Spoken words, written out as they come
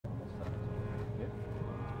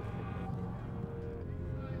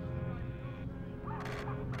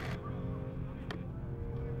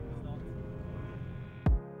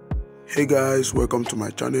Hey guys, welcome to my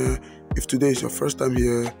channel. If today is your first time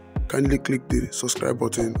here, kindly click the subscribe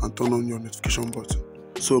button and turn on your notification button.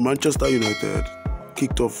 So Manchester United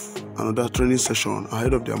kicked off another training session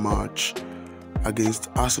ahead of their match against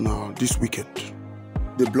Arsenal this weekend.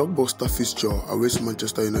 The blockbuster fixture awaits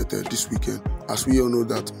Manchester United this weekend, as we all know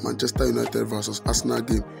that Manchester United versus Arsenal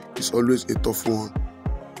game is always a tough one.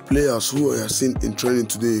 Players who are seen in training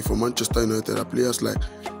today for Manchester United are players like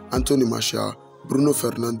Anthony Martial, Bruno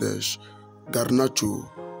Fernandes, Garnacho,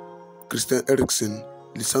 Christian Eriksen,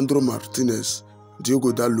 Lisandro Martinez,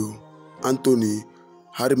 Diogo Dalot, Anthony,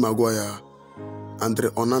 Harry Maguire, Andre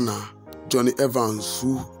Onana, Johnny Evans,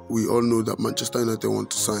 who we all know that Manchester United want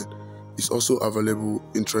to sign, is also available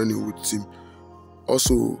in training with the team.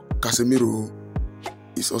 Also, Casemiro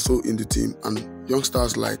is also in the team, and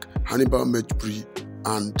youngsters like Hannibal Mejbri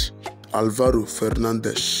and Alvaro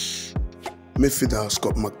Fernandes. Midfielder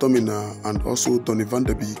Scott McTominay and also Donny van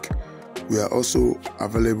de Beek were also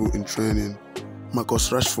available in training. Marcus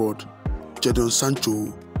Rashford, Jadon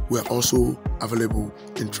Sancho were also available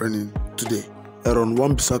in training today. Aaron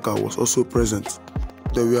Wan-Bissaka was also present.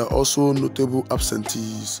 There were also notable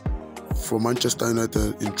absentees for Manchester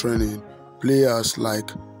United in training. Players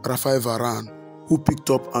like Rafael Varane, who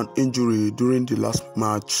picked up an injury during the last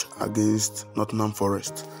match against Nottingham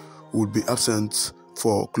Forest, would be absent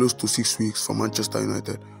for close to 6 weeks for Manchester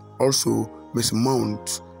United. Also, Mason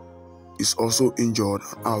Mount is also injured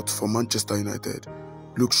and out for Manchester United.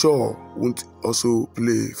 Luke Shaw won't also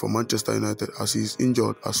play for Manchester United as he is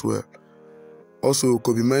injured as well. Also,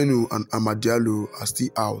 Kobe Mainoo and Amad Diallo are still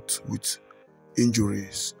out with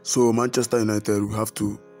injuries. So Manchester United will have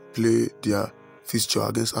to play their fixture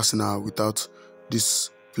against Arsenal without these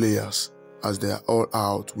players, as they are all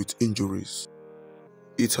out with injuries.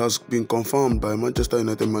 It has been confirmed by Manchester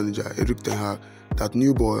United manager Utd Ten Hag that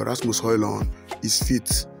new boy Rasmus Højlund is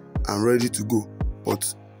fit and ready to go,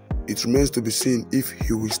 but it remains to be seen if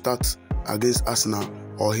he will start against Arsenal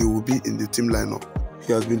or he will be in the team lineup.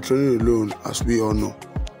 He has been training alone, as we all know.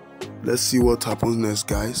 Let's see what happens next,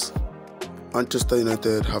 guys. Manchester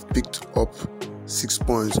United have picked up 6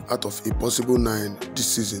 points out of a possible 9 this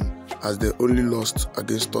season, as they only lost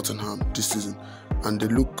against Tottenham this season, and they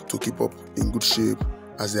look to keep up in good shape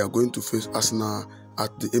as they are going to face Arsenal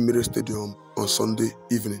at the Emirates Stadium on Sunday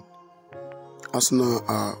evening. Arsenal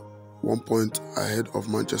are 1 point ahead of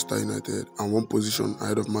Manchester United and 1 position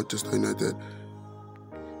ahead of Manchester United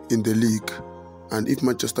in the league, and if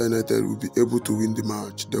Manchester United will be able to win the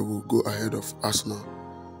match, they will go ahead of Arsenal.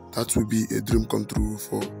 That will be a dream come true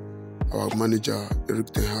for our manager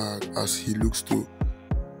Utd Ten Hag, as he looks to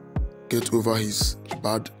get over his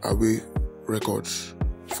bad away record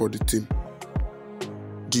for the team.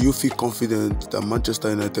 Do you feel confident that Manchester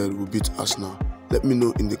United will beat Arsenal? Let me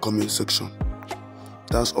know in the comment section.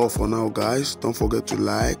 That's all for now, guys. Don't forget to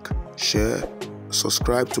like, share,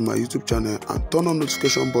 subscribe to my YouTube channel and turn on the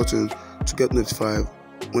notification button to get notified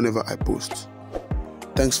whenever I post.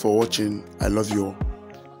 Thanks for watching. I love you all.